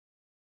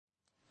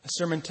The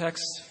sermon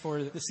text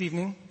for this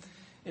evening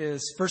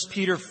is 1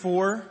 Peter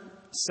 4,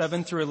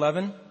 7 through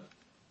 11.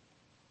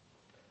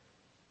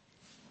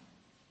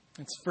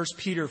 It's 1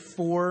 Peter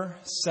 4,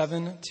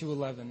 7 to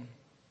 11.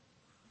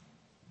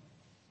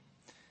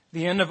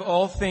 The end of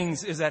all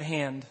things is at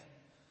hand.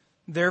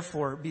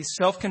 Therefore, be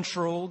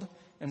self-controlled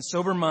and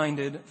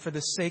sober-minded for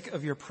the sake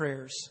of your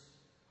prayers.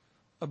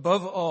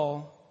 Above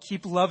all,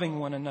 keep loving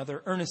one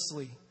another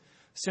earnestly,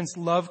 since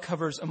love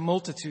covers a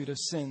multitude of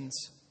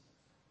sins.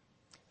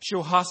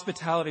 Show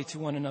hospitality to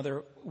one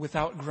another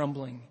without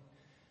grumbling.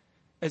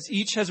 As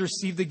each has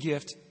received the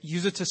gift,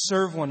 use it to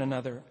serve one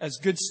another as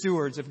good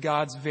stewards of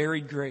God's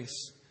varied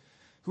grace.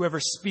 Whoever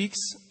speaks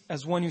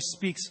as one who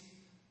speaks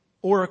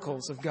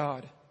oracles of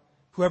God.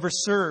 Whoever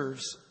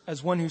serves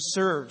as one who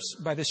serves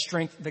by the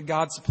strength that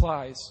God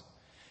supplies,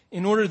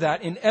 in order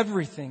that in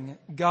everything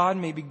God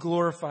may be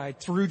glorified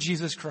through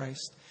Jesus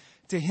Christ.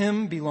 To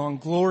him belong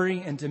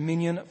glory and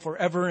dominion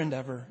forever and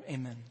ever.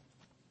 Amen.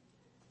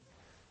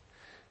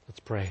 Let's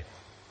pray.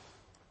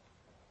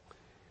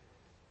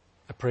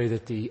 I pray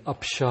that the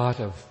upshot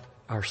of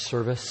our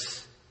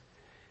service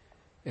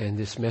and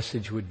this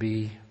message would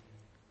be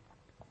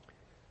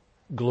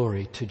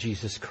glory to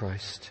Jesus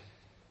Christ,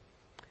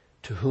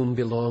 to whom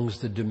belongs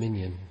the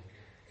dominion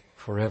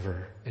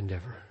forever and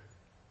ever.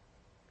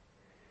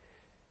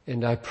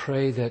 And I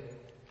pray that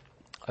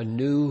a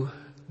new,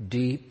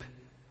 deep,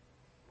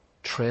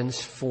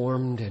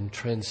 transformed and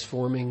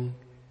transforming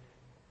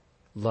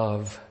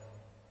love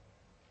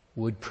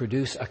would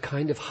produce a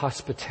kind of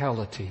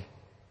hospitality,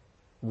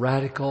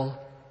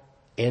 radical,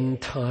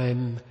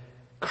 end-time,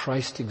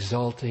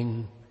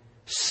 Christ-exalting,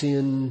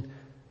 sin-covering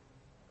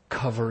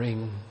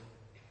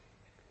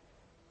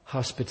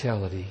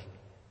hospitality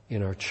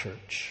in our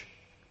church.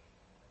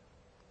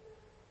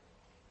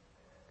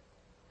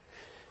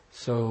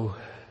 So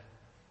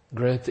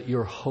grant that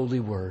your holy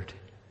word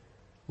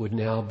would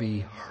now be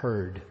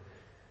heard,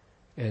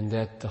 and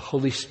that the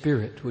Holy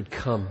Spirit would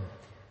come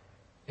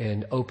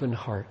and open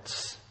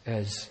hearts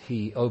as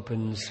he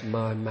opens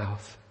my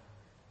mouth,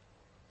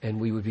 and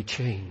we would be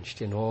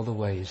changed in all the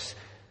ways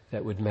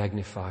that would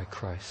magnify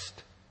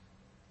Christ.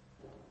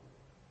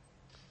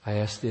 I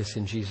ask this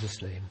in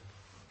Jesus' name.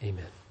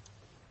 Amen.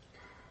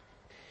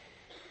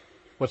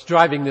 What's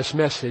driving this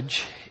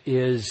message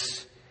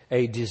is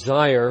a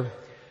desire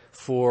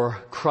for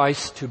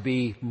Christ to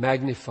be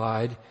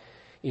magnified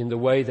in the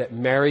way that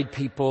married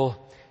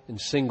people and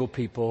single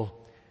people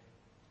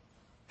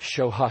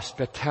show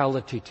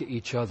hospitality to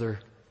each other.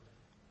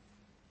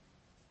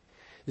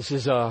 This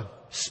is a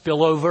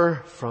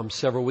spillover from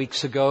several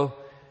weeks ago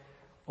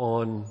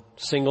on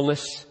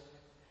singleness.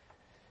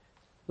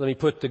 Let me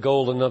put the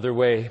goal another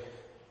way.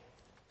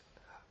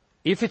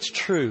 If it's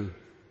true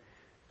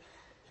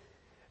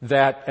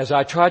that, as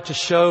I tried to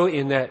show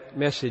in that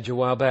message a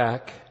while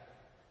back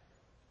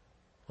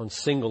on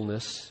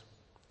singleness,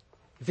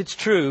 if it's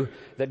true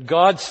that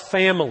God's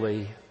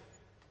family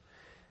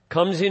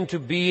comes into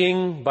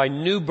being by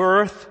new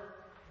birth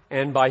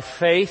and by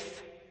faith,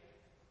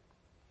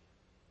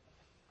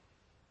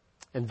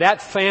 and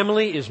that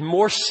family is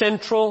more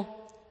central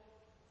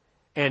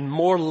and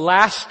more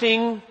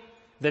lasting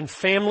than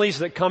families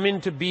that come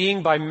into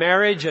being by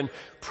marriage and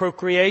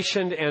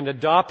procreation and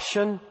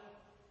adoption,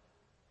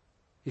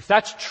 if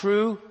that's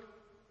true,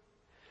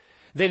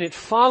 then it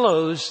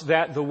follows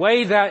that the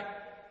way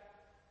that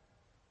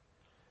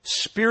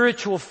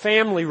spiritual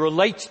family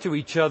relates to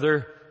each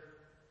other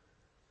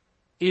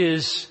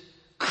is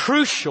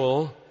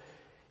crucial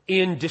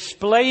in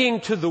displaying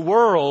to the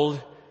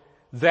world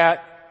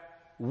that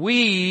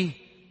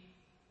we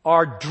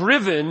are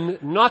driven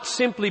not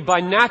simply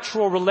by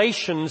natural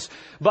relations,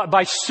 but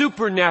by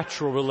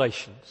supernatural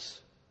relations.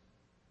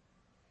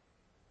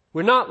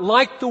 We're not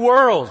like the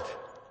world.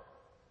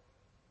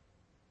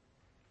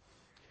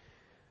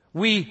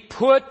 We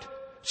put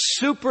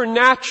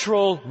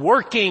supernatural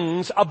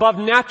workings above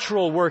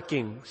natural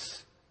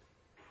workings.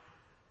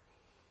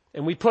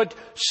 And we put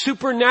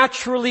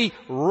supernaturally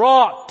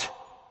wrought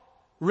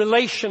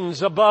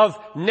relations above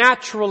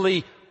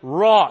naturally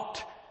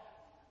wrought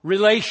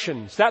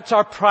relations. That's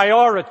our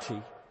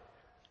priority.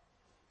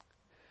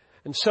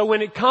 And so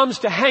when it comes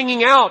to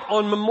hanging out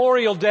on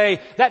Memorial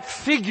Day, that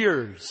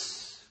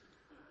figures.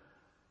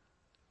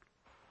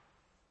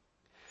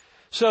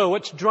 So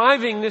what's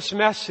driving this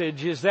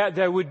message is that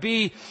there would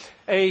be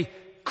a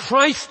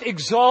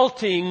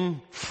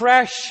Christ-exalting,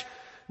 fresh,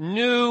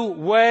 new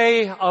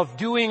way of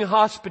doing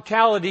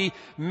hospitality,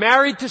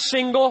 married to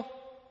single,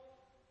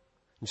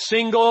 and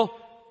single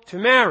to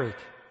married.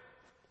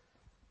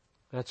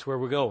 That's where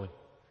we're going.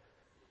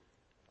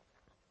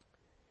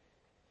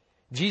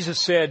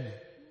 Jesus said,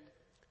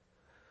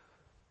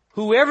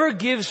 "Whoever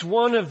gives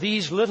one of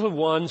these little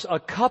ones a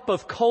cup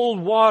of cold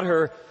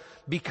water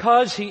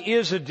because he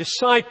is a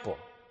disciple,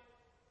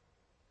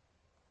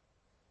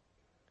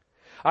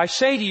 I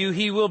say to you,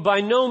 he will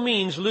by no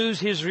means lose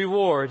his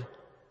reward."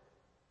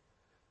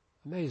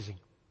 Amazing.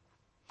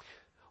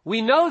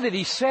 We know that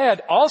he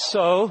said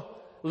also,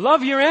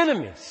 love your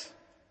enemies.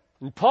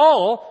 And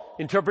Paul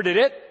interpreted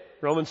it,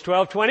 Romans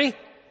 12:20,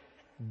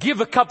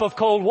 give a cup of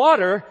cold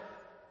water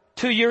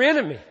to your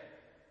enemy.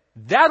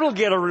 That'll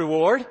get a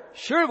reward.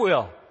 Sure it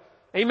will.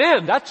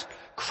 Amen. That's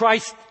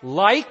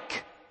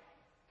Christ-like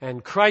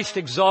and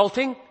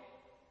Christ-exalting.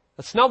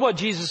 That's not what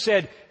Jesus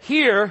said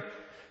here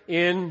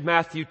in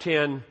Matthew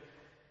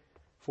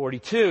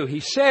 10:42. He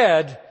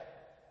said,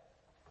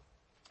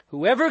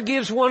 whoever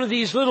gives one of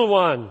these little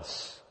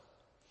ones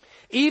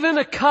even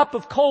a cup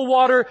of cold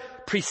water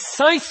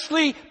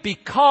precisely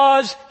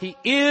because he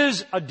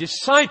is a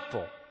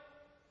disciple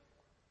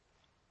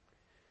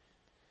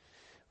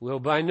will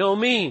by no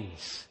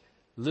means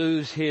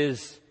lose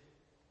his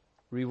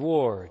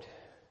reward.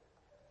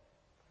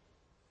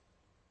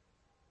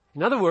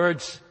 In other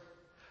words,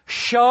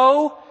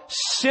 show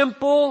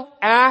simple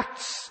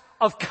acts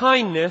of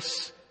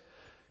kindness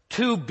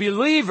to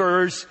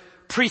believers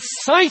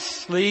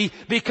precisely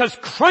because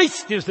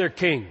Christ is their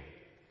King.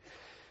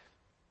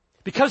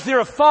 Because they're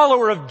a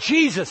follower of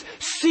Jesus.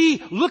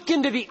 Look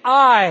into the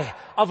eye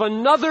of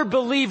another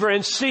believer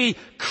and see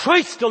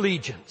Christ's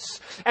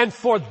allegiance. And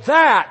for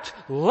that,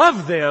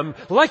 love them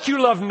like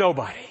you love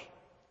nobody.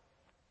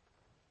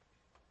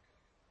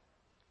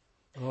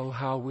 Oh,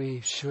 how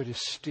we should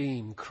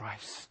esteem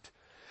Christ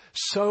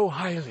so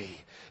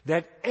highly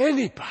that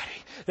anybody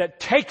that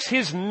takes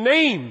His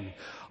name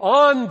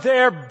on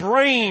their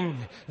brain,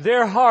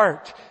 their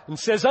heart, and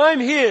says, I'm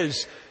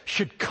His,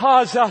 should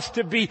cause us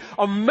to be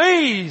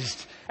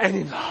amazed and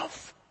in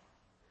love,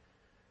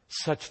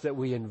 such that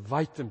we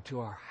invite them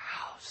to our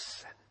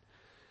house and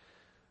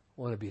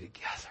want to be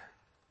together.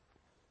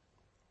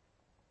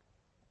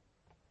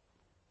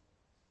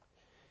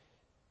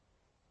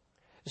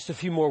 Just a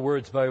few more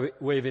words by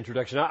way of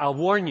introduction. I'll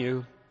warn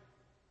you,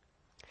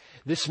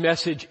 this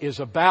message is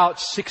about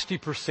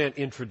 60%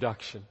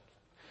 introduction.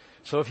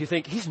 So if you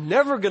think, he's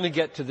never going to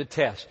get to the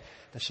test,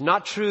 that's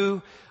not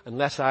true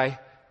unless I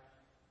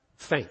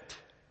faint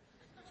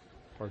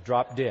or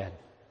drop dead.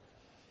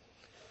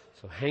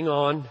 So hang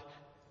on.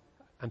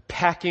 I'm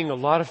packing a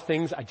lot of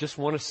things I just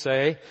want to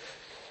say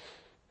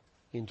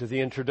into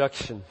the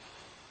introduction.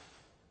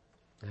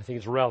 I think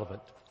it's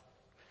relevant.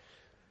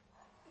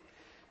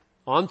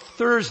 On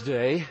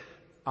Thursday,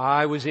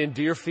 I was in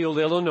Deerfield,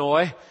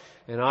 Illinois,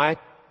 and I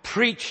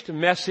preached a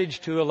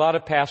message to a lot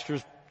of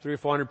pastors, 300 or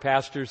 400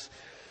 pastors,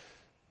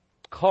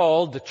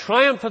 called The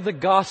Triumph of the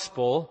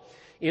Gospel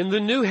in the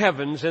New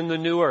Heavens and the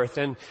New Earth.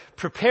 And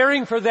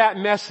preparing for that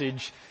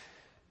message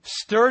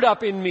stirred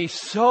up in me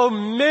so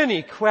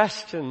many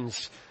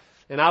questions,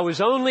 and I was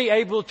only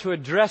able to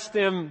address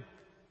them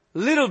a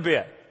little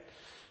bit.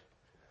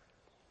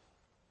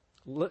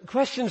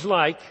 Questions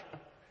like,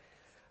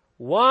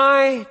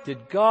 why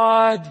did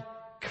God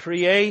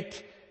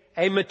create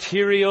a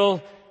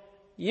material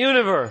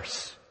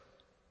universe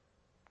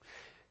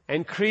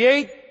and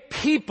create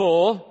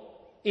people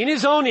in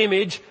His own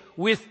image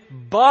with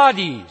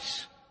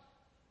bodies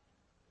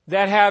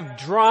that have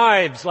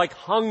drives like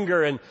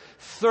hunger and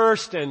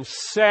thirst and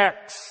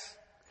sex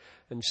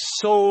and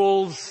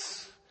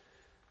souls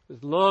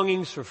with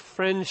longings for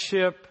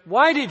friendship?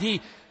 Why did He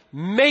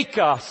make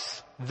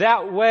us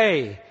that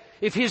way?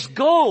 If His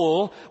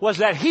goal was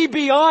that He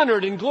be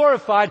honored and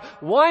glorified,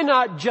 why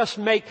not just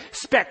make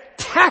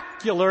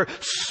spectacular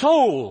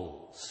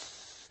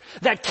souls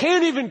that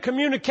can't even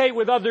communicate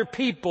with other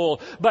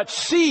people, but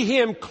see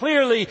Him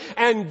clearly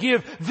and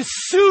give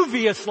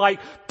Vesuvius-like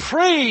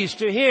praise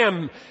to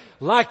Him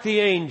like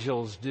the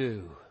angels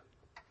do?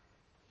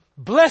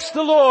 Bless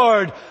the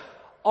Lord,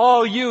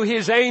 all you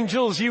His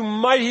angels, you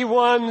mighty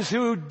ones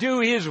who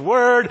do His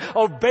word,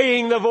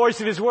 obeying the voice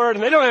of His word,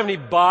 and they don't have any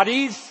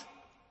bodies.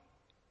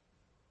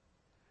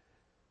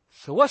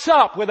 So what's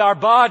up with our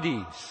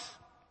bodies?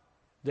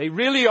 They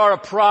really are a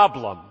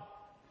problem.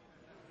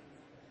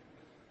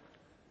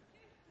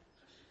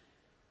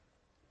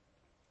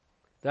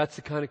 That's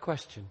the kind of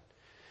question.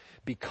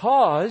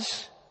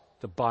 Because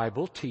the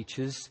Bible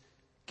teaches,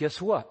 guess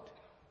what?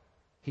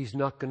 He's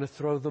not going to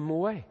throw them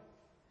away.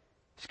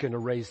 He's going to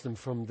raise them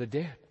from the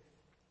dead.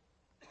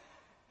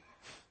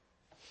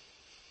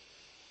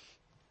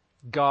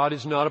 God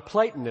is not a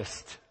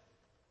Platonist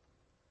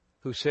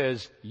who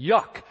says,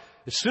 yuck,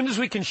 as soon as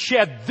we can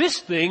shed this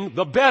thing,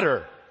 the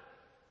better.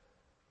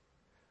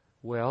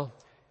 Well,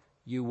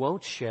 you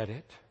won't shed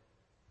it.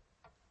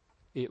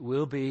 It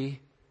will be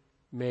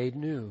made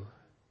new.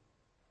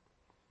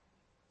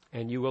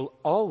 And you will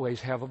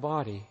always have a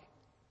body.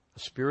 A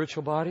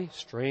spiritual body,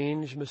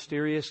 strange,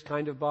 mysterious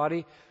kind of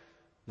body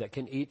that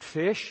can eat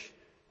fish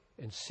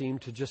and seem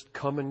to just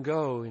come and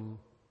go in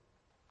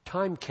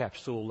time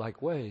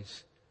capsule-like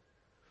ways.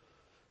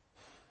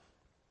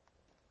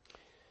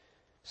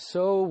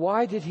 So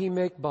why did He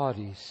make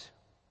bodies?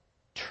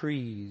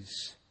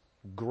 Trees,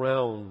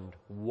 ground,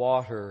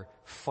 water,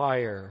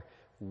 fire,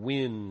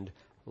 wind,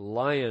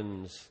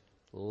 lions,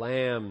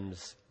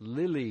 lambs,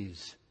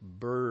 lilies,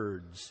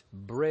 birds,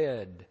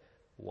 bread,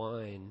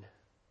 wine.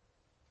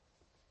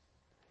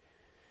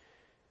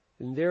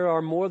 And there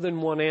are more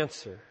than one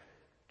answer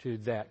to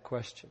that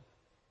question.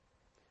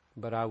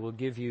 But I will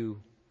give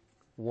you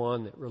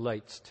one that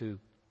relates to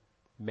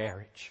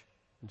marriage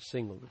and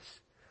singleness.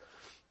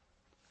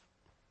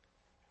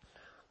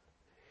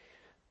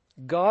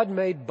 God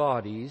made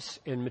bodies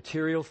and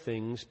material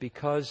things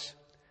because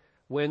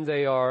when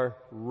they are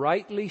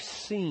rightly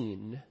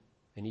seen,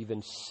 and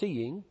even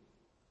seeing,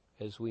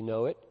 as we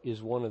know it,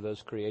 is one of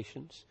those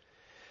creations.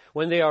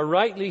 When they are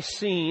rightly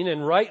seen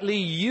and rightly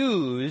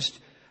used,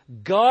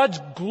 God's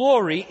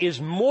glory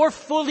is more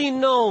fully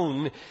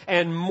known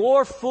and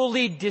more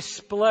fully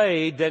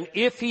displayed than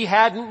if He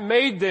hadn't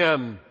made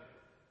them.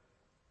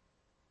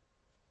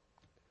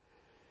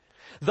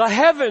 The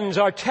heavens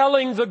are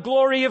telling the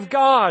glory of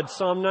God,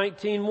 Psalm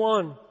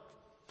 19:1.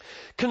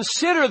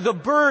 Consider the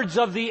birds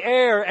of the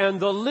air and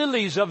the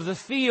lilies of the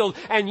field,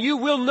 and you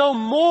will know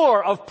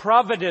more of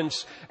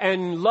providence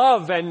and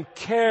love and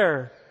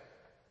care.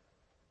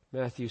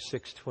 Matthew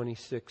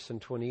 6:26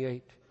 and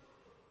 28.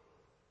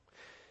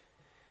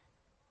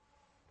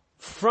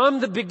 From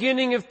the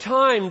beginning of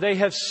time, they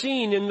have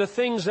seen in the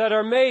things that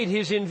are made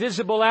His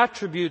invisible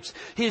attributes,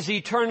 His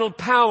eternal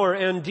power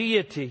and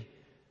deity.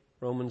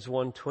 Romans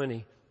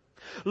 1:20.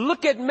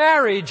 Look at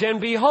marriage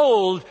and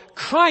behold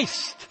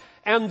Christ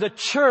and the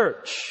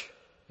church.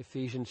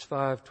 Ephesians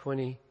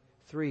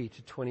 5:23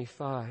 to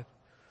 25.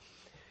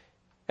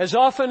 As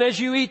often as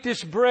you eat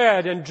this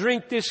bread and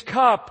drink this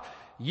cup,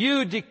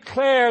 you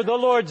declare the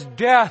Lord's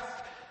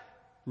death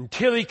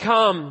until He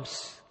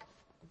comes.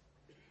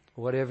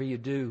 Whatever you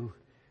do,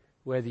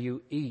 whether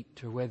you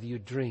eat or whether you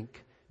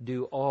drink,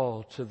 do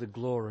all to the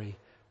glory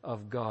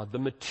of God. The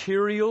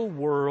material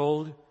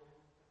world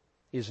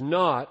is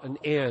not an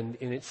end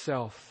in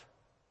itself.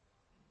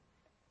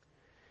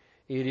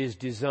 It is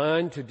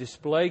designed to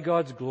display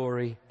God's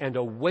glory and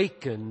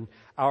awaken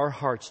our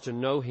hearts to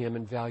know Him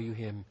and value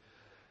Him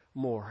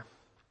more.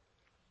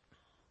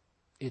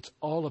 It's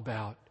all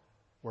about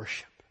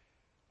worship.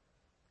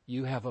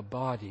 You have a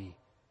body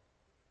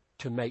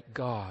to make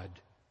God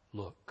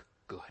look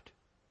good.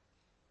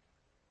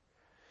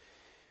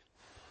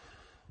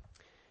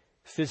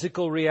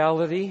 Physical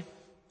reality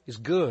is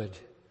good.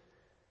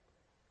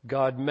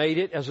 God made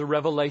it as a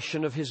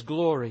revelation of His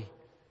glory.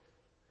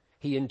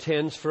 He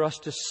intends for us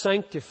to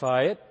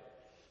sanctify it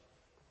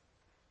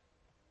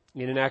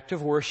in an act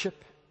of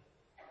worship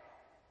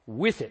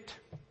with it,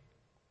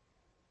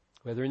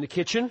 whether in the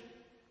kitchen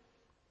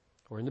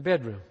or in the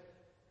bedroom.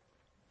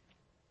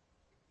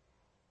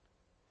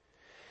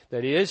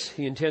 That is,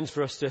 He intends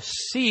for us to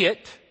see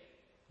it,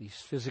 these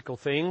physical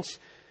things,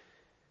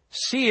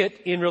 see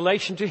it in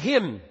relation to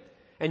Him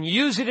and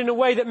use it in a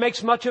way that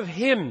makes much of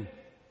Him,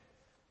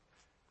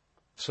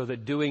 so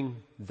that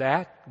doing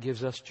that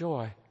gives us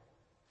joy.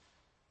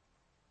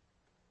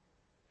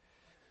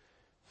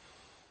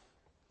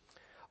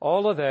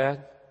 All of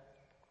that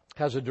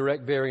has a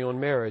direct bearing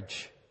on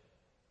marriage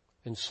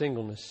and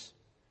singleness.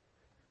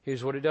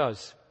 Here's what it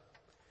does.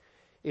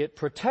 It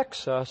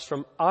protects us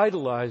from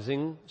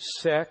idolizing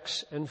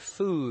sex and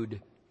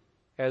food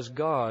as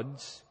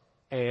gods,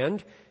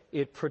 and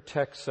it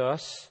protects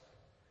us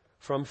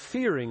from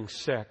fearing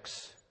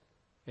sex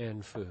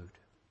and food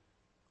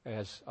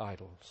as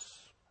idols.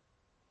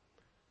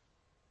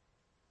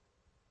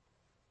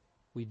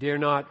 We dare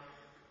not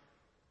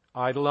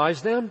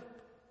idolize them.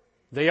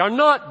 They are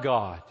not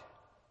God.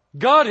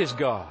 God is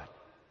God.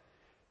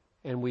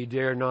 And we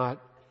dare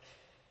not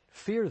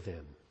fear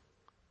them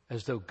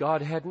as though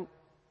God hadn't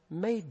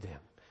made them,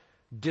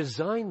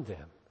 designed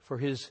them for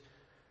His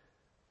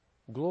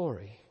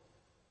glory.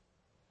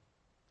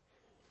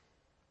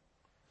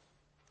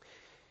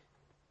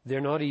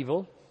 They're not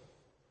evil.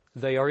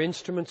 They are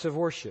instruments of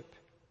worship.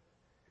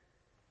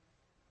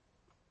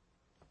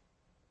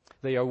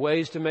 They are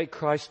ways to make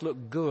Christ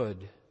look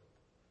good.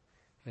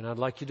 And I'd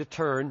like you to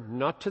turn,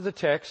 not to the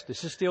text,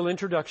 this is still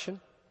introduction.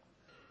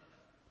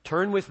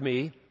 Turn with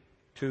me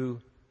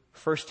to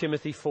 1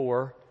 Timothy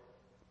 4.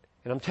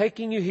 And I'm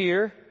taking you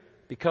here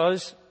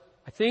because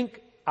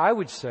I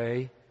would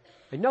say,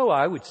 and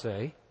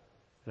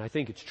I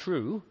think it's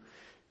true,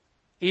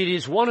 it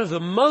is one of the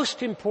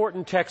most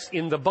important texts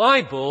in the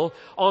Bible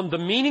on the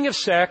meaning of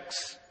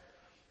sex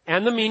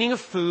and the meaning of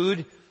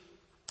food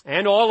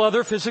and all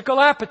other physical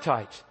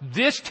appetites.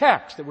 This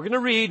text that we're going to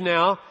read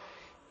now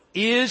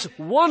is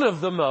one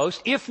of the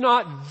most, if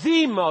not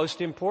the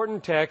most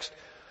important text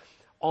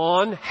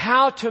on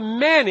how to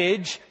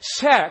manage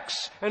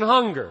sex and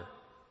hunger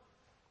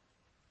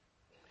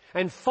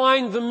and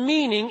find the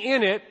meaning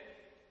in it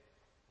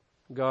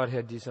God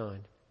had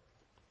designed.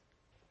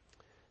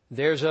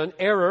 There's an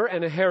error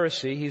and a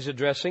heresy He's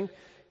addressing.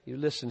 You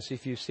listen, see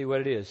if you see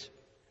what it is.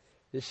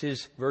 This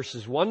is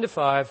verses 1 to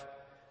 5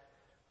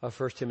 of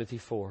 1 Timothy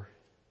 4.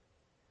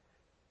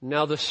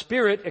 Now the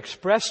Spirit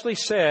expressly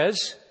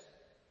says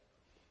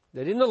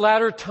that in the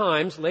later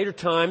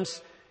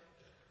times,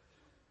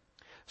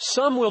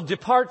 some will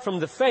depart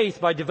from the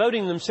faith by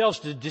devoting themselves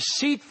to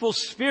deceitful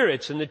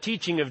spirits and the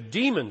teaching of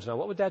demons. Now,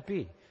 what would that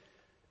be?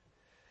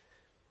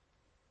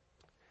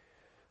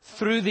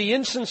 Through the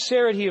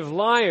insincerity of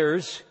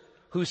liars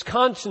whose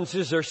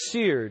consciences are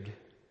seared.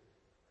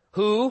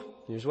 Who,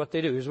 here's what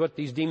they do, here's what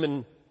these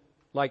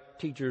demon-like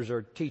teachers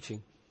are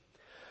teaching.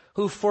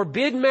 Who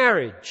forbid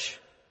marriage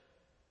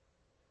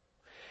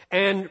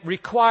and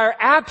require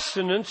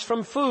abstinence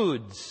from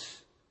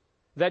foods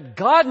that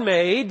God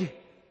made,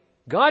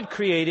 God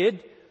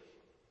created,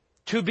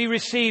 to be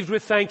received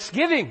with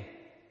thanksgiving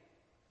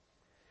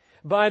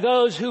by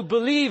those who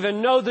believe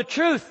and know the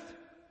truth,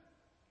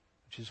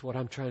 which is what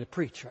I'm trying to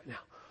preach right now.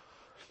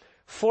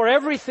 For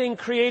everything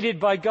created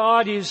by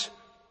God is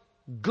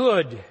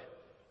good.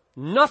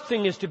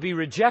 Nothing is to be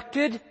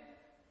rejected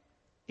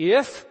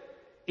if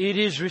it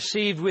is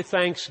received with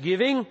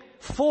thanksgiving,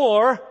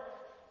 for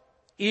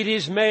it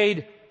is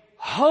made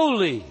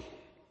holy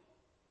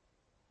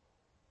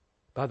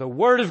by the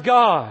Word of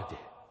God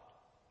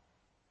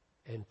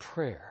and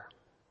prayer.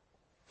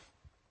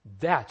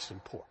 That's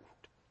important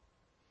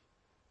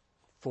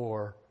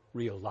for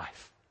real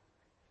life.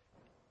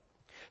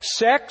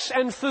 Sex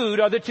and food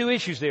are the two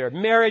issues there.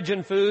 Marriage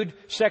and food.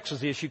 Sex is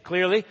the issue,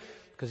 clearly,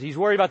 because he's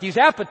worried about these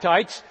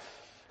appetites.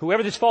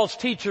 Whoever this false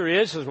teacher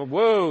is says,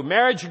 whoa,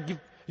 marriage, you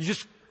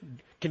just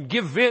can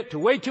give vent to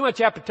way too much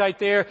appetite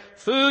there.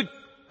 Food,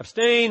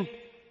 abstain.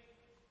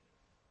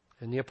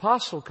 And the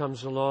apostle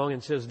comes along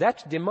and says,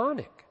 that's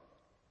demonic.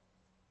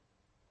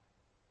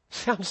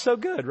 Sounds so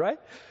good, right?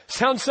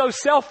 Sounds so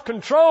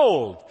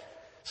self-controlled.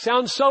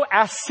 Sounds so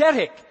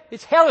ascetic.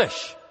 It's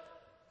hellish,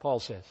 Paul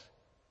says.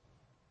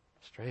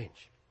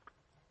 Strange.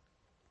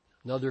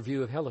 Another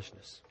view of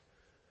hellishness.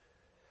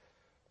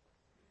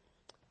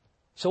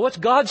 So what's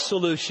God's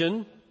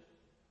solution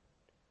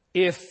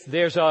if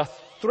there's a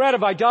threat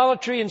of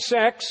idolatry in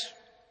sex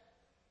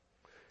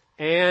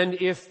and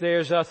if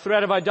there's a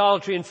threat of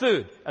idolatry in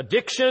food,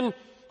 addiction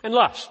and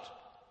lust?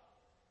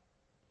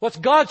 What's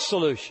God's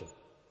solution?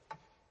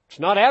 It's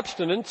not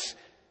abstinence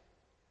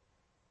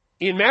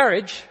in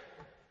marriage,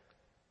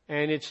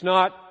 and it's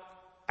not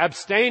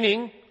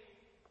abstaining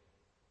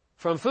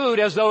from food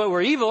as though it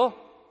were evil.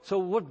 So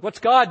what's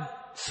God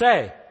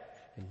say?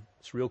 And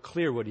it's real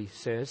clear what he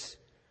says.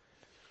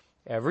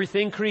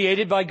 Everything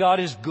created by God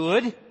is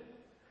good.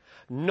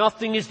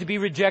 Nothing is to be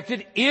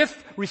rejected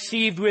if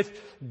received with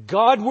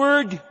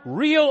Godward,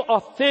 real,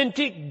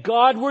 authentic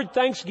Godward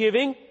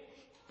thanksgiving,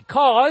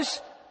 because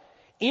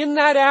in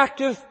that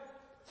act of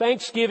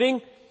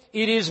thanksgiving,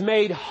 it is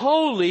made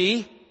holy.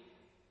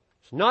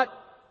 It's not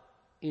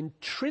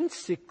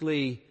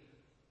intrinsically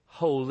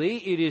holy.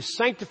 It is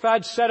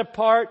sanctified, set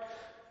apart,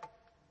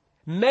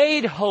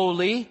 made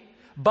holy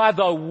by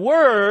the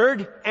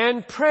Word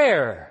and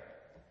prayer.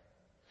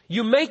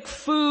 You make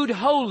food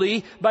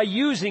holy by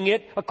using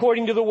it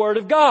according to the Word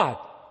of God.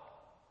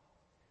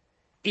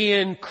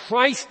 In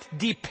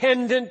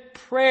Christ-dependent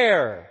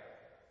prayer.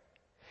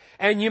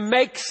 And you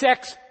make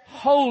sex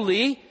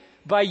holy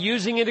by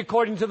using it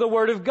according to the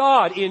Word of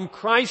God. In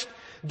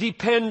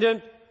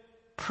Christ-dependent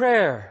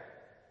prayer.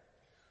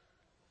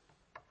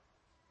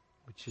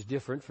 Which is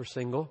different for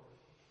single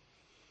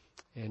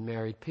and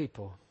married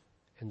people.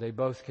 And they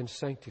both can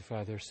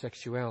sanctify their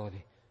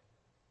sexuality.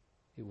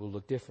 It will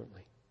look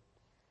differently.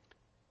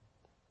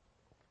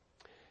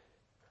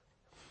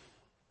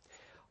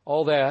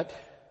 All that,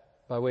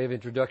 by way of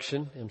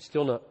introduction, I'm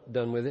still not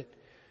done with it,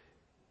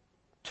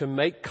 to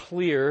make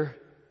clear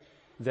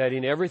that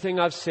in everything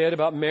I've said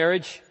about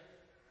marriage,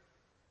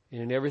 and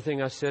in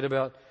everything I've said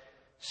about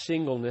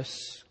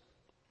singleness,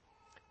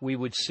 we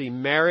would see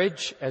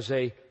marriage as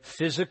a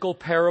physical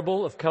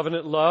parable of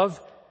covenant love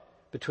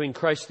between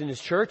Christ and His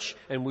church,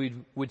 and we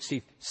would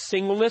see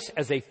singleness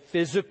as a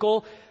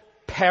physical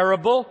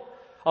parable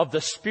of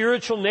the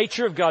spiritual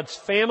nature of God's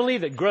family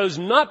that grows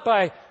not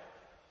by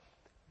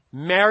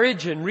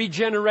marriage and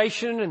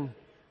regeneration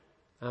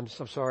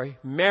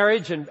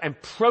marriage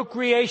and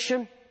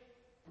procreation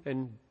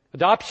and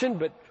adoption,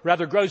 but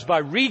rather grows by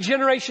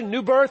regeneration,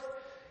 new birth,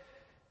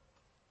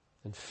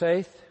 and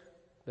faith.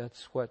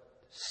 That's what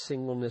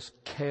singleness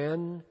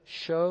can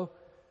show.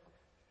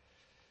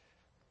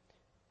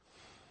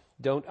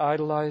 Don't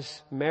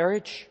idolize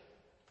marriage.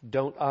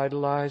 Don't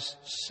idolize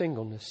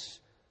singleness.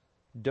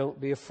 Don't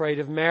be afraid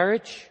of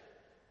marriage.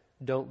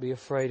 Don't be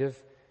afraid of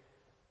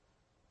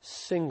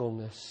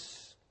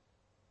singleness.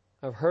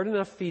 I've heard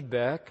enough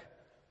feedback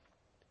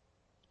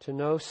to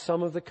know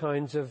some of the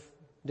kinds of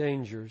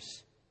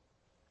dangers.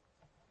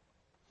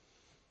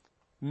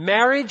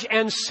 Marriage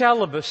and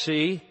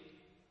celibacy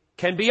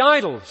can be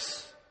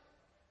idols.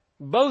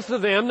 Both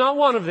of them, not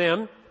one of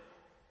them.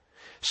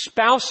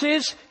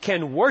 Spouses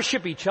can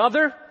worship each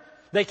other.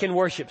 They can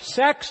worship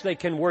sex. They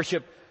can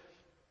worship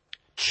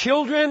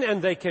children.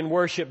 And they can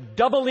worship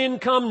double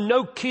income,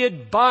 no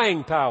kid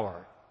buying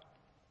power.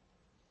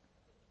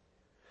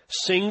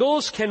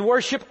 Singles can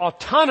worship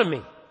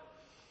autonomy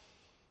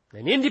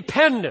and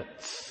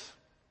independence.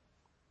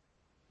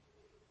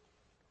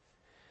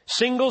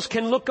 Singles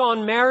can look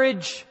on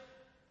marriage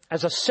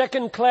as a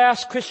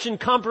second-class Christian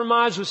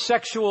compromise with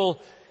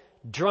sexual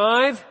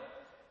drive.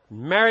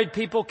 Married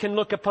people can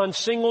look upon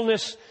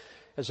singleness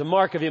as a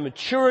mark of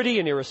immaturity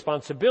and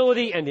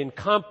irresponsibility and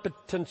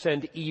incompetence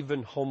and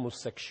even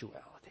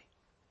homosexuality.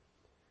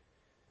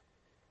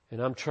 And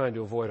I'm trying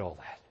to avoid all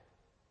that.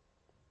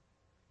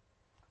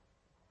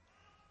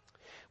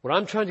 What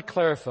I'm trying to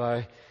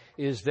clarify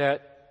is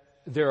that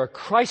there are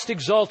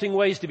Christ-exalting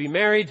ways to be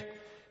married,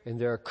 and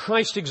there are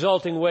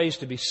Christ-exalting ways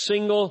to be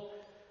single.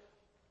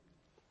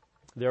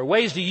 There are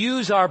ways to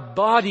use our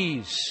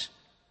bodies,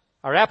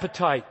 our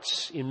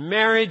appetites in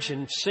marriage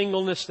and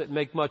singleness that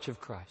make much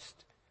of Christ.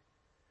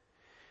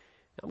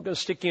 I'm going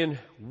to stick in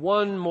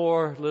one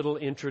more little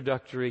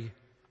introductory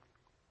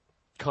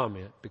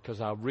comment because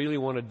I really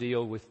want to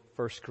deal with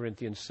 1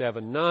 Corinthians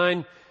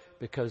 7:9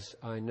 because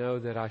I know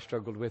that I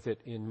struggled with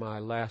it in my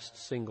last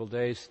single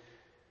days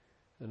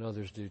and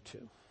others do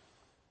too.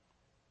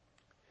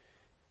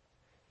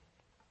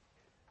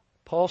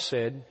 Paul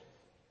said,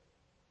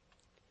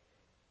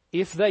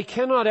 if they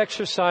cannot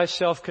exercise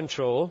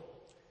self-control,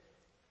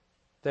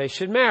 they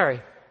should marry.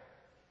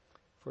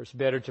 For it's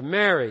better to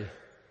marry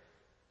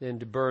than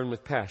to burn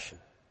with passion.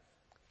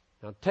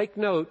 Now take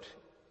note,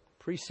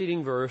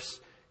 preceding verse,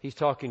 he's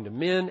talking to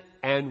men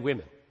and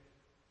women.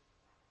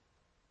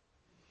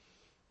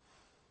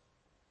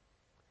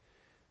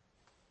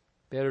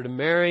 Better to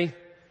marry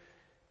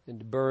than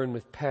to burn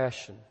with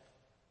passion.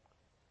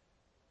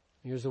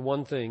 Here's the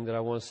one thing that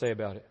I want to say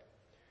about it.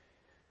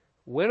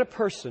 When a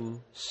person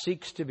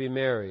seeks to be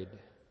married,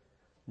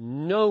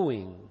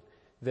 knowing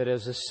that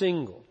as a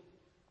single,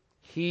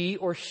 he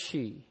or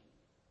she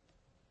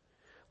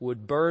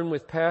would burn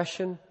with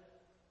passion,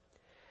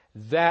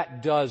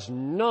 that does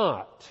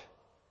not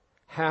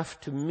have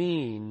to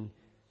mean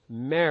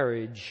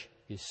marriage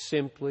is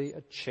simply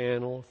a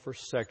channel for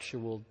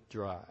sexual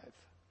drive.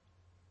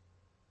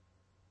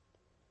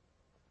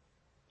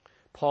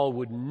 Paul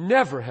would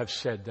never have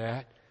said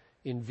that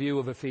in view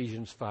of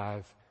Ephesians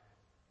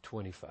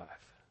 5:25.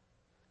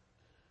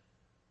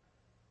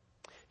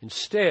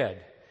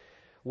 Instead,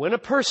 when a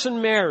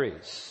person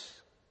marries,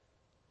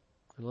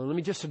 and let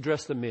me just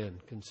address the men,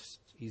 because it's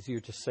easier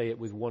to say it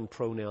with one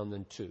pronoun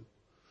than two.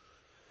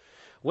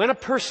 When a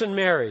person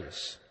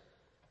marries,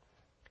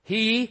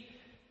 he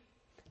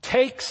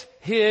takes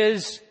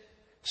his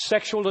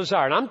sexual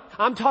desire. And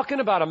I'm talking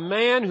about a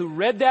man who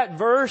read that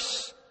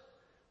verse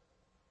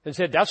and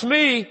said, that's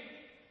me.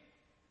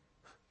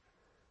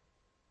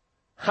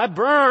 I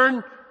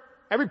burn.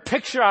 Every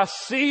picture I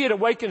see, it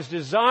awakens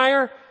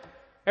desire.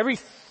 Every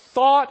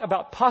thought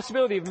about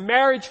possibility of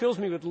marriage fills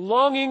me with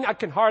longing. I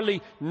can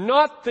hardly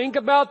not think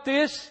about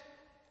this.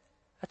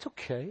 That's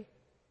okay.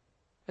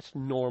 That's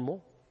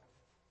normal.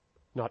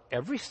 Not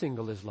every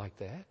single is like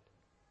that.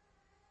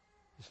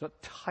 It's not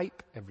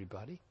type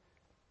everybody.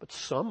 But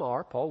some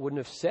are. Paul wouldn't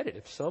have said it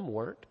if some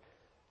weren't.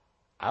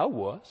 I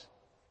was.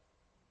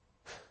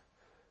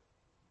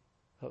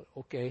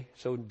 Okay,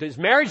 so is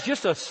marriage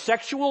just a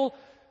sexual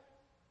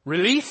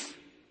release?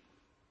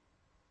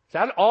 Is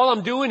that all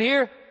I'm doing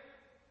here?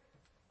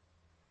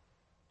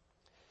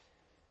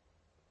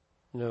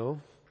 No.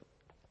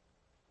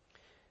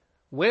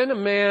 When a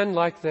man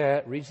like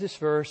that reads this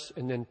verse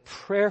and then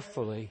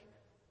prayerfully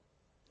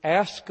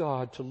asks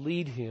God to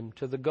lead him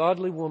to the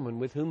godly woman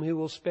with whom he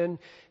will spend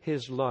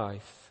his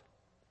life,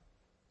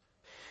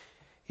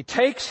 he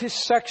takes his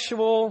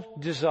sexual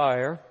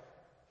desire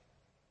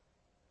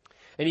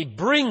and he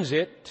brings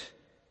it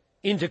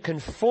into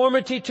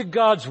conformity to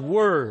God's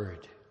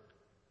Word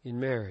in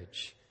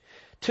marriage.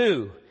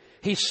 2,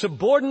 he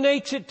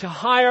subordinates it to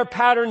higher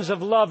patterns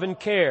of love and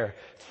care.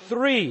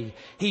 3,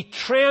 he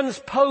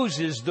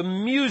transposes the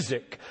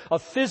music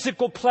of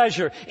physical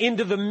pleasure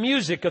into the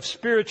music of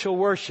spiritual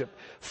worship.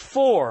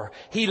 4,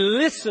 he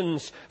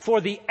listens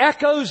for the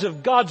echoes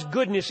of God's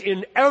goodness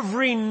in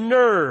every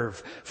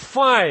nerve.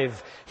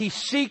 5, he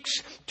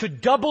seeks to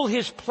double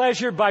his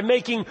pleasure by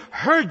making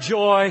her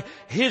joy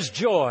his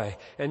joy.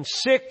 And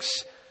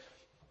 6,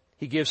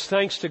 he gives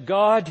thanks to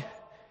God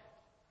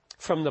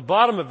from the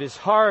bottom of his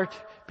heart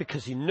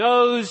because he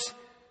knows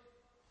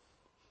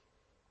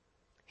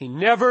he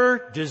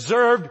never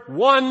deserved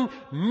 1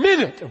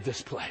 minute of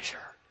this pleasure.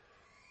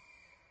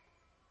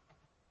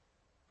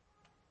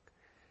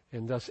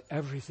 And thus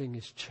everything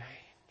is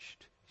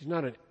changed. He's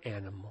not an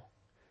animal.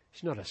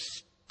 He's not a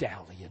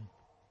stallion.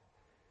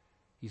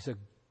 He's a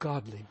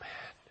godly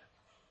man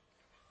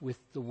with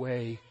the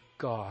way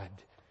God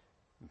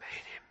made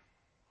him.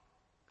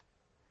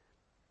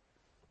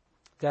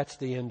 That's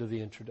the end of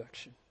the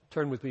introduction.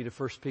 Turn with me to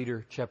 1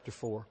 Peter chapter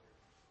 4.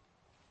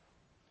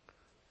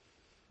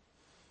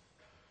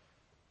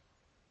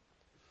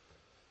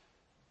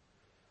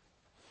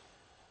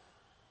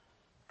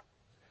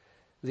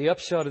 The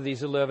upshot of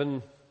these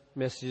 11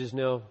 messages,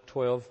 now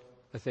 12,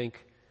 I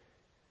think,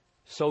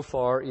 so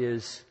far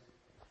is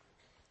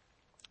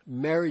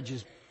marriage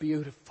is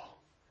beautiful.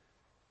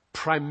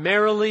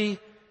 Primarily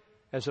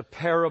as a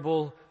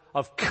parable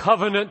of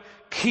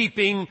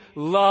covenant-keeping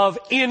love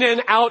in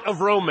and out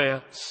of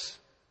romance.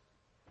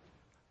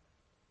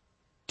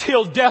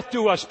 Till death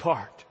do us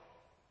part.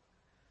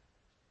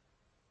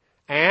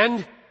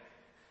 And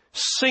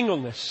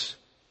singleness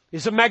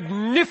is a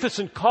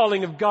magnificent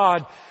calling of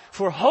God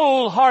for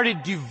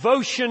wholehearted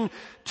devotion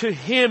to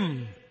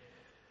Him.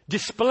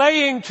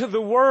 Displaying to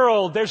the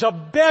world there's a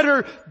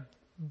better,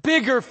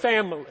 bigger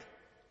family.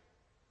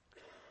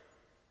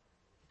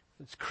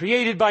 It's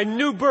created by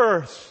new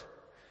birth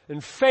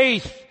and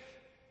faith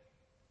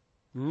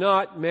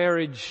not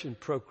marriage and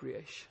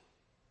procreation.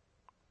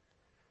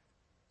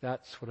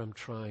 That's what I'm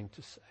trying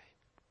to say.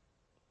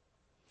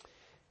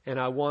 And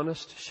I want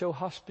us to show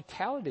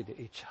hospitality to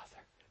each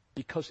other.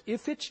 Because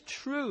if it's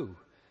true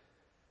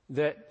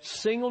that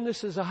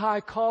singleness is a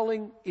high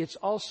calling, it's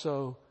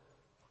also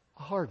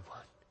a hard one.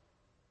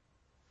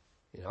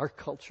 In our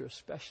culture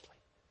especially.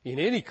 In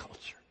any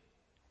culture.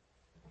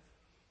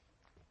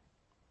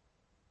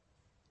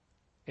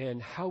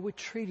 And how we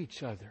treat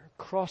each other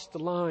across the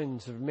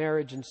lines of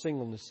marriage and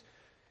singleness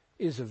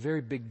is a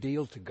very big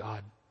deal to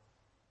God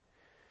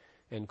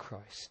and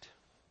Christ.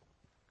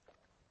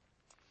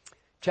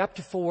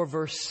 Chapter 4,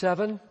 verse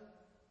 7.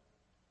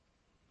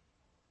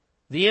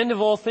 The end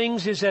of all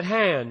things is at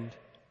hand.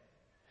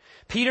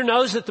 Peter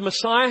knows that the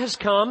Messiah has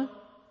come.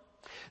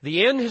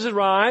 The end has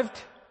arrived.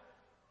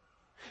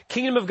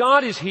 Kingdom of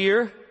God is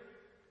here.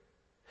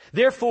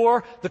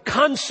 Therefore, the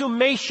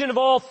consummation of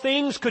all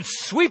things could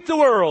sweep the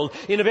world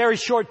in a very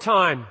short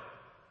time.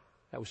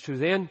 That was true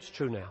then, it's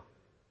true now.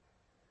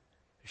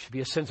 There should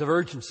be a sense of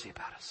urgency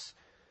about us.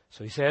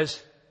 So he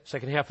says,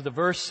 second half of the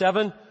verse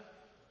 7,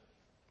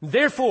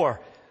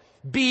 therefore,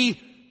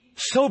 be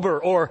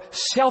sober or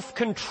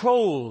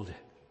self-controlled,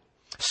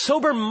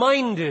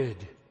 sober-minded,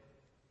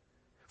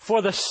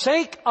 for the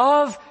sake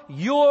of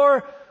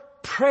your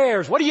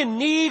prayers. What do you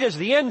need as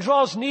the end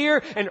draws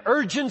near and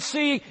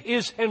urgency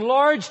is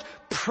enlarged?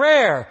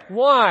 Prayer.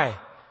 Why?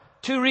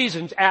 Two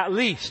reasons at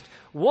least.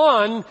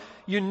 One,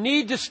 you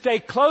need to stay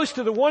close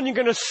to the one you're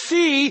going to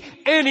see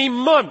any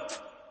month.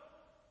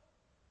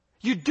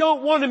 You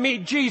don't want to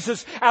meet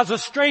Jesus as a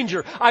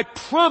stranger. I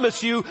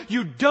promise you,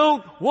 you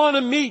don't want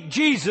to meet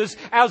Jesus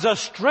as a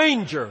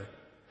stranger.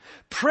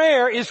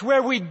 Prayer is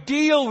where we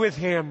deal with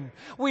Him.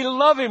 We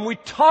love Him. We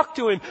talk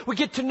to Him. We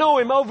get to know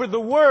Him over the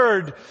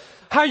Word.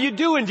 How you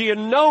doing? Do you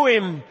know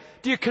Him?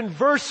 Do you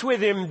converse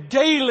with Him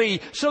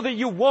daily so that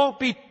you won't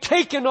be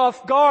taken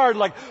off guard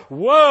like,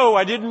 whoa,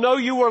 I didn't know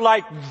you were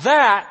like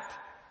that.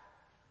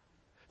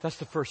 That's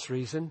the first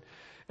reason.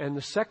 And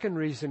the second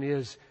reason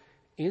is,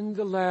 in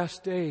the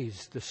last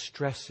days, the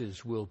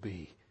stresses will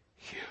be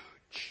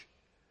huge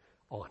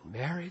on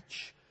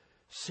marriage,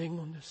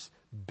 singleness,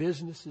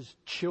 businesses,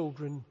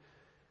 children,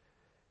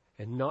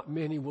 and not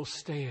many will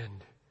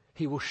stand.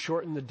 He will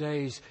shorten the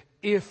days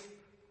if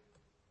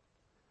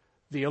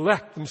the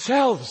elect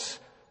themselves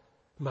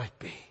might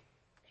be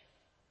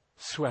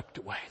swept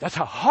away. That's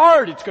how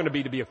hard it's going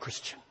to be a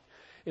Christian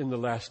in the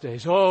last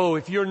days. Oh,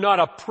 if you're not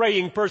a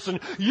praying person,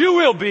 you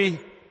will be.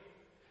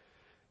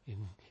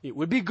 It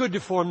would be good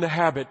to form the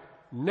habit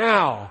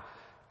now,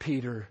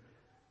 Peter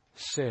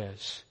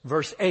says.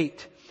 Verse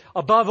 8,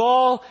 above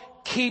all,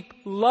 keep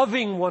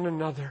loving one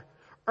another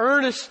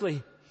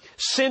earnestly,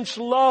 since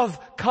love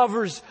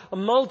covers a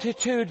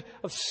multitude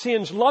of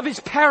sins. Love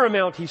is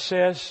paramount, he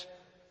says.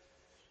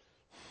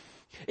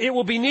 It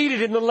will be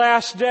needed in the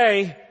last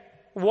day.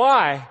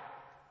 Why?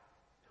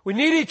 We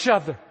need each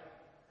other.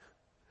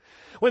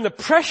 When the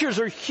pressures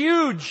are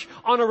huge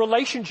on a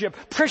relationship,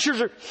 pressures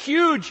are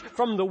huge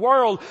from the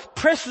world,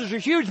 pressures are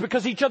huge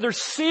because each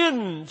other's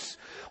sins,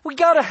 we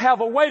gotta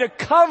have a way to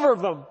cover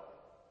them.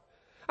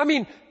 I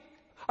mean,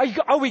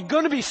 are we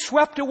going to be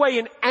swept away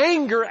in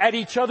anger at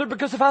each other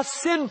because of how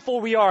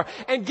sinful we are?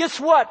 And guess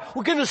what?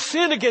 We're going to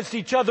sin against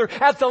each other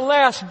at the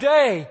last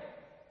day.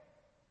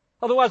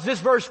 Otherwise, this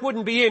verse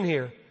wouldn't be in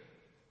here.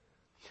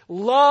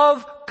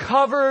 Love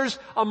covers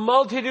a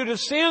multitude of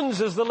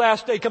sins as the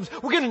last day comes.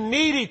 We're going to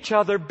need each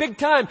other big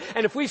time.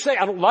 And if we say,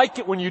 I don't like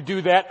it when you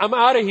do that, I'm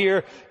out of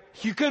here,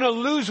 you're going to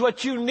lose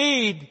what you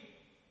need.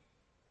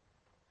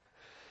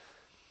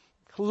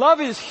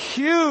 Love is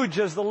huge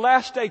as the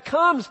last day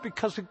comes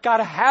because we've got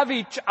to have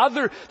each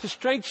other to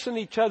strengthen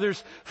each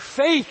other's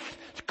faith,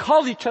 to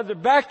call each other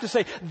back, to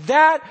say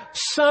that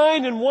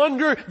sign and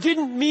wonder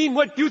didn't mean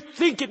what you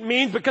think it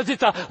means because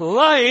it's a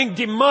lying,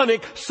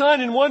 demonic sign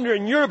and wonder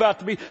and you're about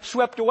to be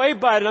swept away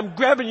by it and I'm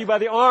grabbing you by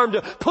the arm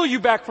to pull you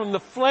back from the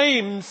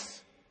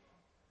flames.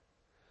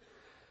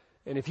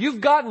 And if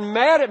you've gotten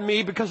mad at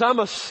me because I'm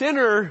a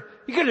sinner,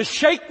 you're going to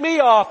shake me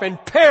off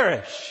and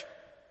perish.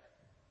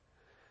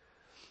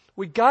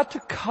 We got to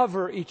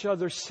cover each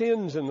other's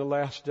sins in the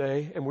last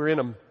day, and we're in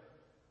them.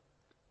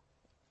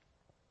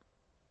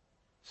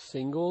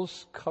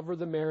 Singles, cover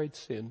the married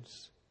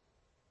sins.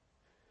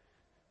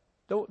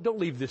 Don't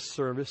leave this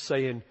service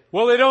saying,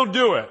 well, they don't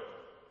do it.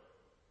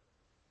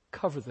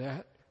 Cover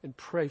that and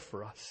pray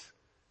for us.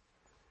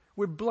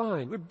 We're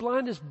blind. We're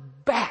blind as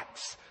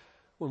bats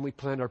when we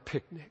plan our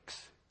picnics.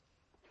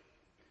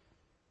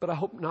 But I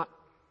hope not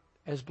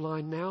as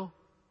blind now.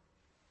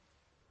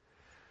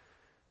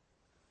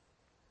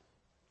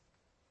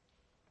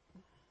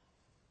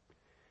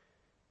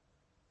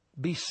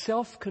 Be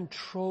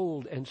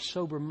self-controlled and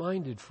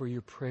sober-minded for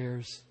your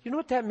prayers. You know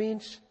what that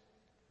means?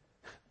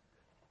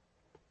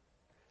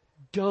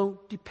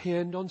 Don't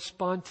depend on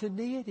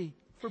spontaneity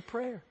for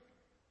prayer.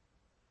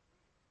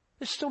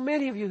 There's so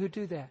many of you who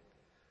do that.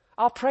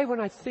 I'll pray when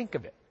I think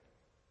of it.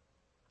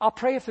 I'll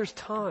pray if there's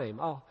time.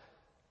 I'll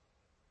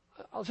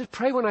just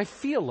pray when I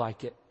feel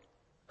like it.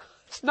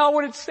 It's not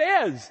what it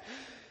says.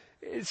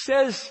 It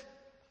says,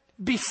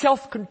 be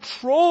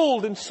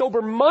self-controlled and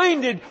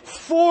sober-minded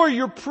for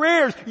your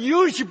prayers.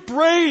 Use your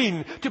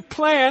brain to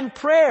plan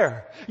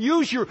prayer.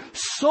 Use your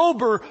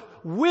sober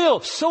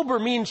will. Sober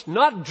means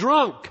not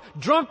drunk.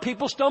 Drunk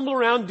people stumble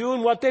around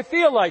doing what they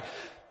feel like.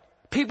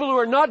 People who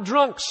are not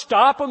drunk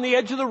stop on the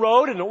edge of the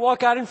road and don't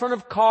walk out in front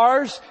of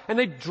cars, and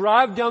they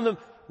drive down the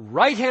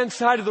right-hand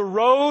side of the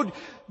road.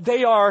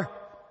 They are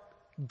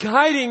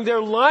guiding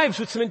their lives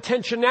with some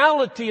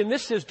intentionality. And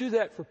this says, do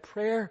that for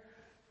prayer.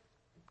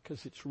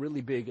 Because it's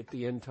really big at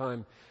the end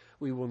time.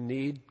 We will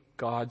need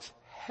God's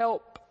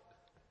help.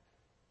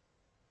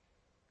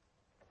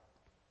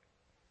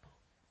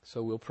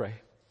 So we'll pray.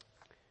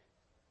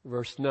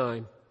 Verse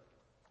 9.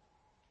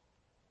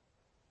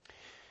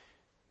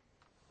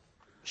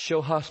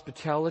 Show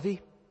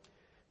hospitality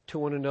to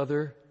one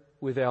another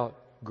without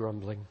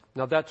grumbling.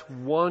 Now that's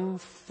one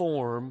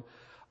form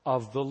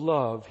of the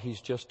love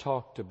he's just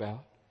talked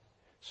about.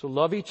 So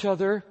love each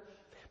other,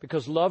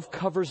 because love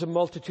covers a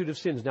multitude of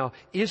sins. Now,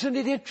 isn't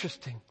it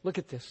interesting? Look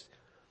at this.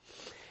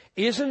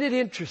 Isn't it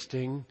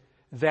interesting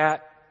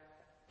that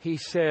he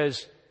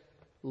says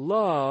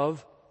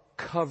love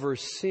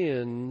covers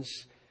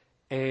sins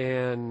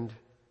and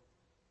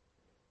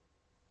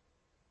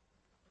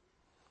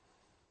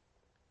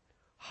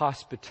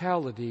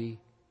hospitality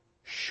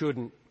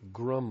shouldn't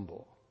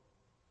grumble?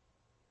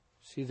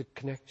 See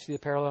the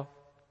parallel?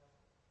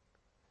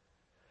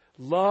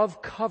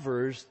 Love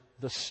covers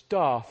the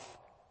stuff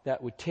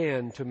that would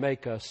tend to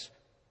make us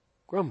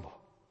grumble.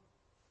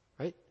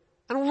 Right?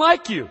 I don't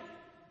like you.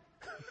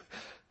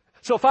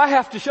 So if I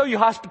have to show you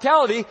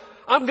hospitality,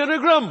 I'm going to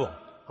grumble.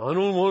 I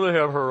don't want to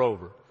have her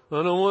over.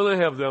 I don't want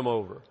to have them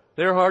over.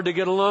 They're hard to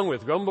get along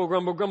with. Grumble,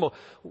 grumble, grumble.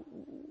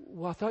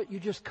 Well, I thought you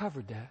just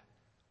covered that.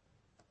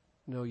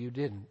 No, you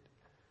didn't.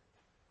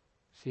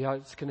 See how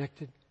it's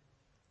connected?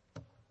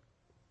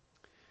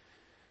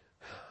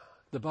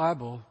 The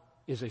Bible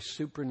is a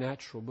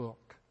supernatural book.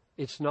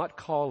 It's not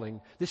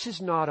calling. This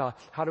is not a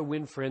how to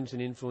win friends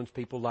and influence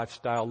people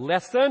lifestyle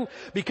lesson,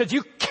 because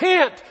you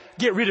can't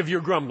get rid of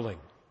your grumbling.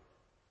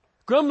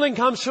 Grumbling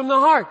comes from the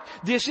heart.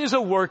 This is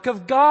a work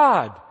of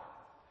God.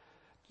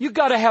 You've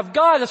got to have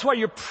God. That's why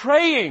you're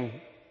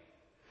praying.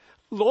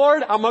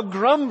 Lord, I'm a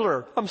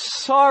grumbler. I'm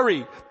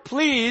sorry.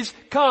 Please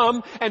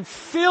come and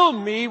fill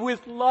me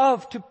with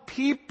love to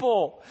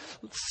people,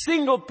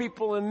 single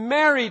people and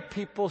married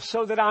people,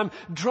 so that I'm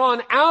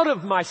drawn out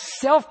of my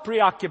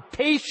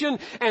self-preoccupation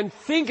and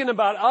thinking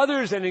about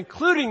others and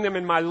including them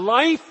in my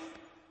life.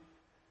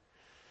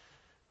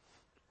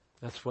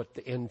 That's what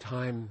the end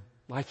time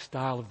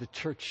lifestyle of the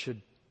church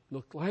should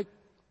look like.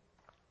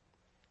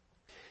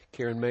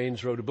 Karen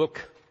Maines wrote a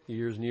book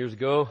years and years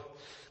ago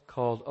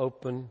called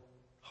Open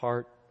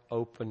Heart,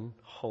 Open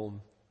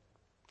Home.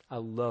 I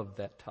love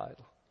that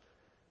title.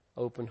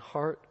 Open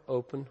Heart,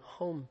 Open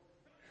Home.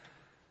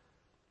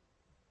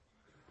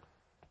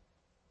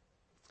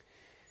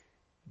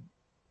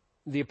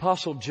 The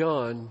Apostle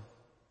John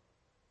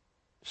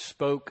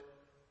spoke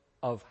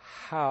of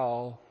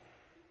how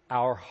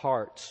our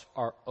hearts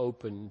are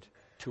opened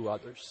to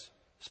others,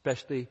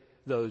 especially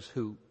those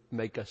who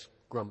make us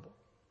grumble.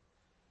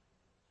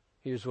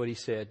 Here's what he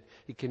said.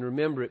 You can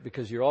remember it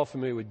because you're all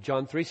familiar with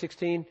John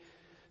 3:16.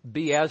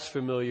 Be as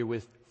familiar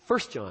with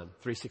 1 John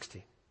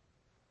 3:16.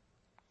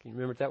 Can you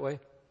remember it that way?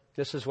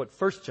 This is what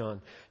 1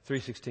 John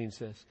 3:16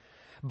 says.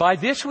 By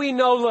this we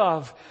know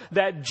love,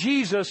 that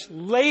Jesus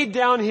laid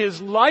down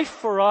His life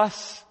for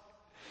us,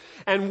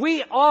 and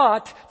we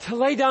ought to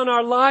lay down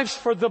our lives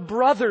for the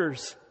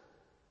brothers.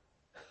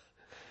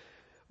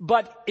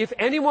 But if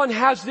anyone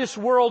has this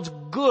world's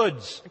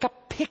goods, like a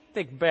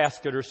picnic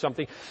basket or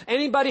something,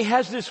 anybody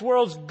has this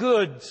world's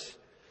goods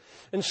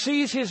and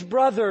sees his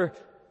brother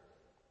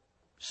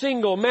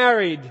single,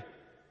 married,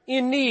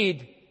 in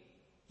need,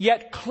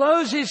 yet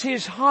closes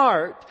his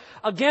heart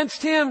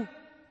against him,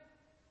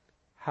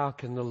 how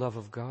can the love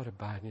of God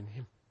abide in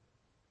him?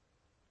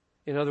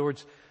 In other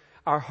words,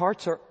 our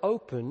hearts are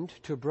opened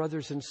to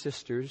brothers and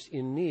sisters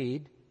in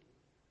need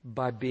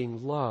by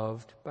being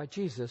loved by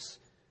Jesus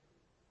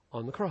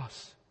on the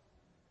cross.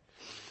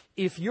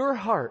 If your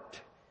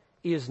heart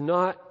is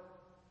not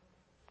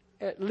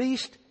at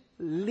least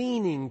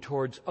leaning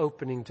towards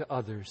opening to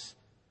others,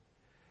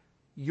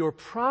 your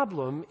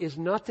problem is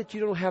not that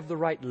you don't have the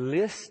right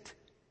list,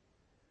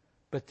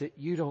 but that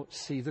you don't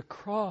see the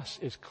cross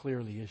as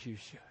clearly as you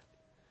should.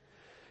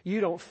 You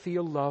don't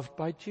feel loved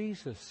by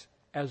Jesus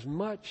as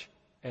much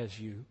as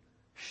you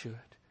should.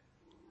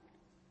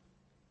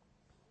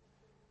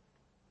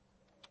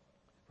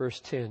 Verse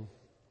 10.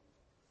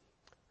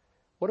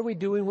 What are we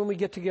doing when we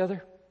get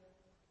together?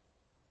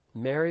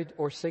 Married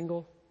or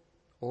single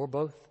or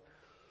both?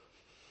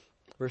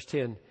 Verse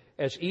 10.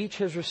 As each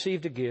has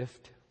received a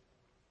gift,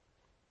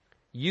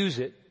 use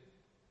it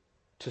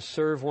to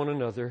serve one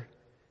another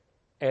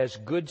as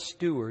good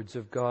stewards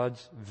of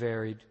God's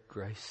varied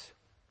grace.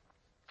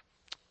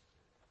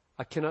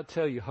 I cannot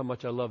tell you how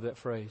much I love that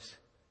phrase.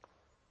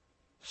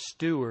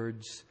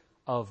 Stewards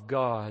of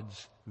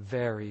God's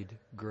varied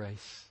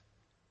grace.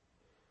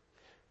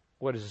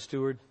 What is a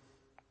steward?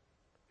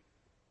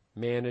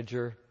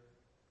 manager,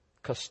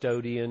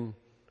 custodian,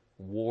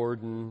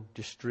 warden,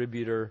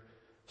 distributor,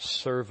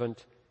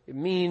 servant. It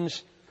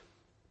means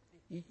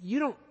you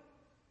don't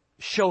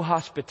show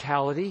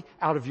hospitality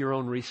out of your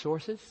own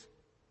resources.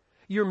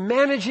 You're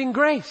managing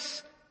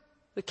grace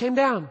that came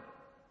down.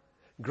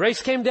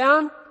 Grace came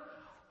down,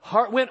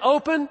 heart went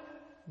open,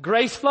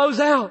 grace flows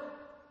out.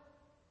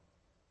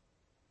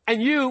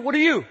 And you, what are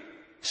you?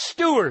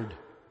 Steward.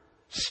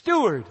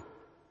 Steward.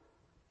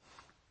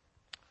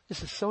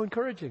 This is so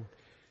encouraging.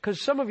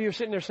 Because some of you are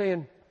sitting there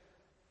saying,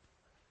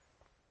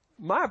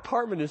 my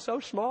apartment is so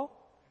small.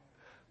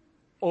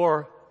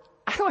 Or,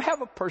 I don't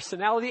have a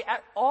personality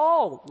at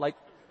all. Like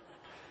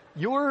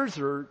yours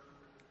or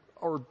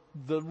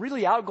the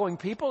really outgoing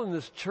people in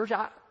this church.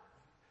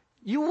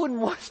 You wouldn't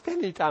want to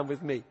spend any time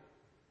with me.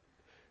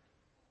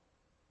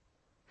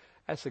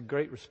 That's a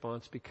great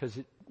response because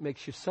it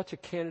makes you such a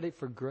candidate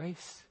for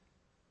grace.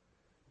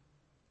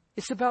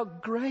 It's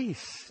about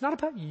grace. It's not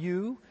about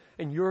you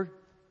and your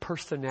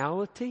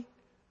personality.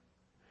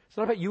 It's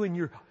not about you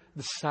and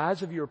the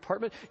size of your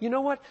apartment. You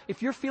know what?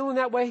 If you're feeling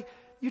that way,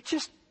 you're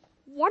just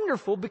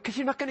wonderful because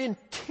you're not going to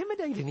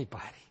intimidate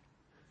anybody.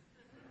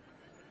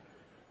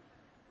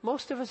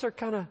 Most of us are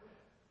kind of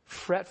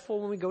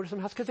fretful when we go to some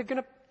house because they're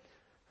going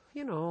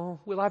to,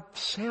 will I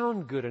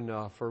sound good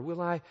enough? Or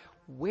will I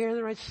wear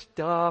the right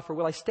stuff? Or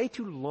will I stay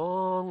too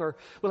long? Or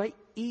will I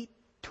eat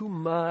too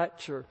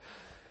much? Or,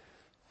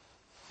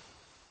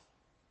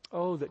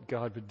 oh, that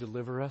God would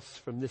deliver us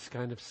from this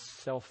kind of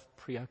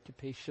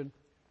self-preoccupation.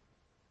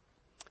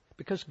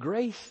 Because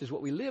grace is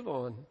what we live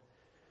on.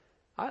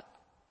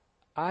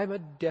 I'm a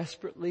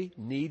desperately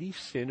needy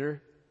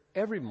sinner.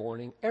 Every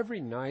morning,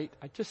 every night,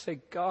 I just say,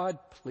 God,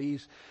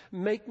 please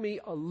make me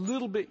a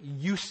little bit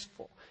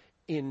useful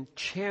in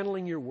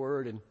channeling your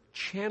word and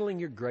channeling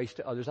your grace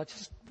to others. I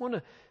just want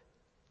to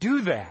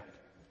do that.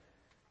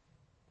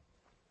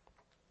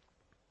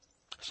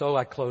 So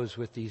I close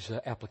with these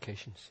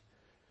applications.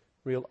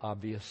 Real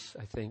obvious,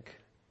 I think.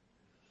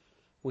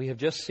 We have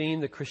just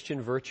seen the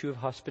Christian virtue of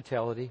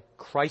hospitality,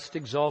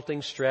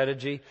 Christ-exalting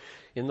strategy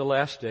in the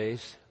last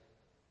days.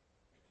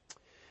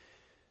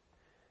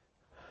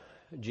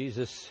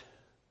 Jesus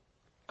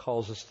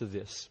calls us to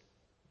this.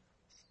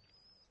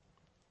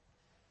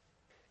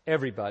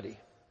 Everybody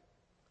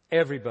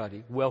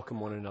welcome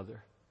one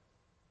another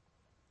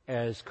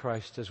as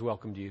Christ has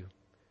welcomed you.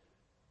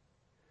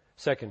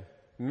 Second,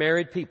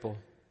 married people,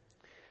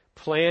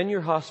 plan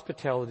your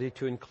hospitality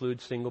to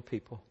include single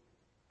people.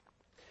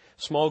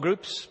 Small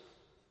groups,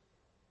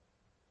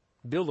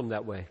 build them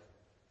that way.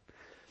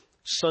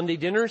 Sunday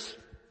dinners,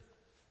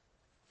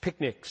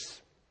 picnics,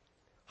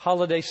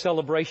 holiday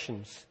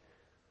celebrations.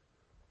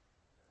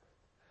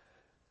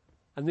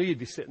 I knew you'd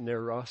be sitting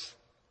there, Ross.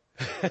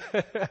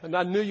 And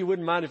I knew you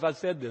wouldn't mind if I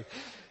said this.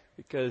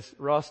 Because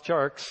Ross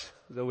Charks,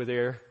 over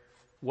there,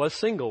 was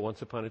single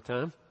once upon a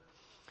time.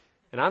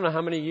 And I don't know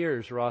how many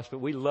years, Ross, but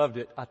we loved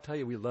it. I tell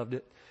you, we loved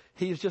it.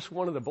 He was just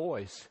one of the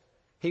boys.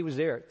 He was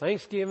there at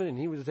Thanksgiving and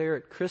he was there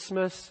at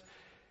Christmas.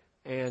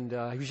 And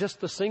he was just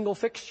the single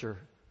fixture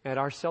at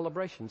our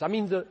celebrations. I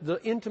mean, the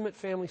intimate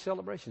family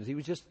celebrations. He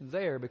was just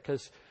there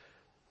because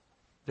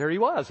there he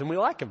was and we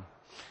like him.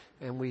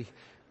 And we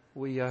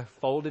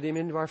folded him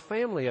into our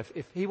family.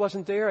 If he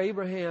wasn't there,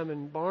 Abraham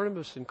and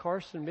Barnabas and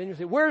Carson and Benjamin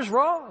said, "Where's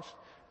Ross?"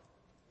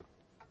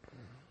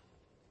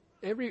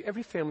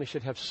 Every family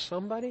should have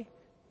somebody,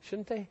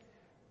 shouldn't they?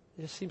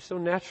 It just seems so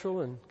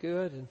natural and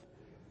good. And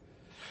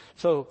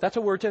so that's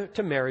a word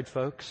to married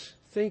folks.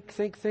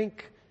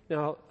 Think.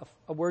 Now,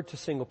 a word to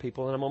single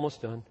people, and I'm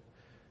almost done.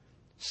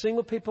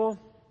 Single people,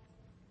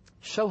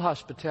 show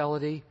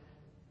hospitality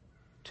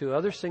to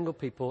other single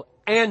people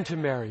and to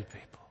married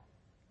people.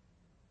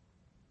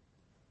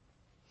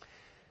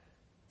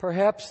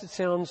 Perhaps it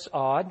sounds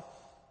odd.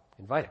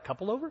 Invite a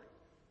couple over?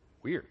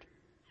 Weird.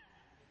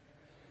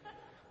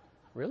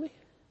 Really?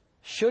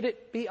 Should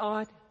it be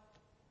odd?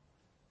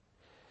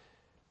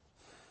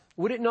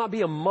 Would it not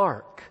be a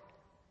mark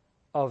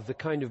of the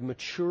kind of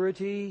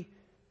maturity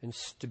and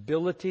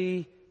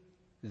stability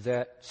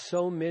that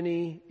so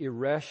many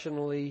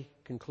irrationally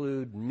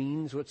conclude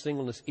means what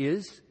singleness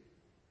is?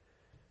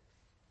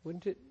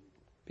 Wouldn't it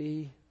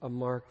be a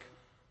mark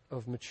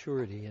of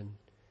maturity and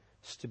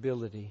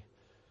stability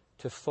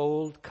to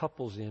fold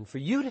couples in, for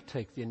you to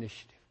take the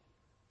initiative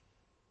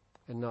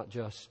and not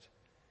just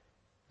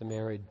the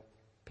married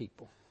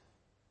people?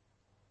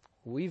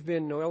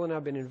 Noelle and I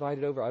have been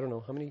invited over, I don't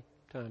know how many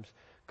times,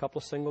 a couple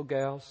of single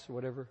gals or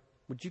whatever.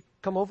 Would you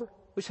come over?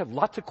 We just have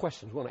lots of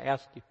questions we want to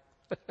ask you.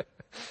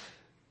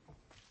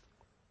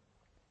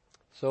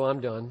 So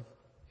I'm done,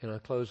 and I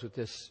close with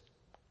this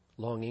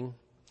longing.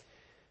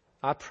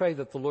 I pray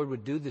that the Lord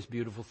would do this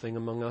beautiful thing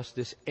among us,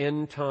 this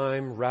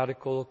end-time,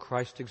 radical,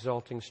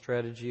 Christ-exalting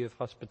strategy of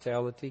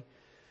hospitality.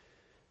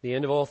 The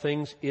end of all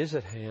things is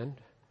at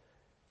hand.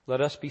 Let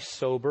us be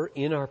sober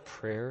in our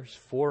prayers,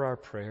 for our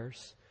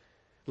prayers.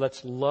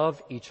 Let's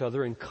love each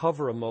other and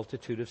cover a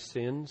multitude of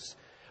sins.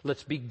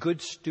 Let's be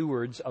good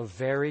stewards of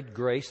varied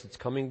grace that's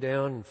coming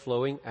down and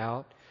flowing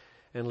out.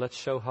 And let's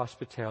show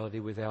hospitality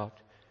without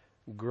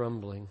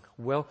grumbling.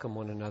 Welcome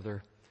one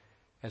another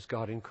as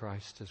God in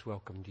Christ has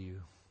welcomed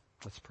you.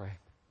 Let's pray.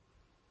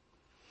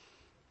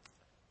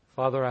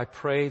 Father, I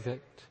pray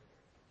that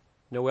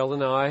Noel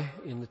and I,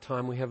 in the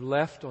time we have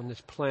left on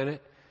this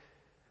planet,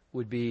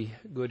 would be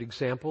good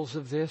examples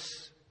of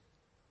this.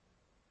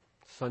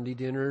 Sunday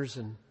dinners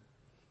and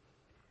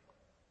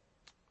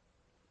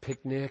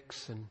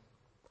picnics and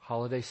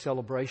holiday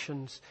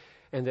celebrations,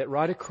 and that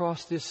right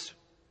across this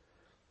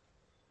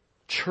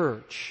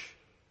church,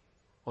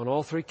 on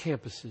all 3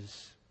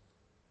 campuses,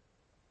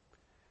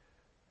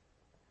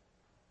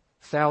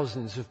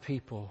 thousands of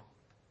people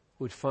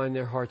would find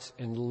their hearts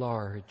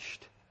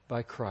enlarged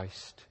by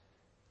Christ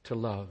to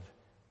love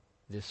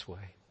this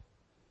way.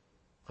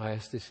 I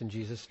ask this in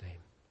Jesus' name.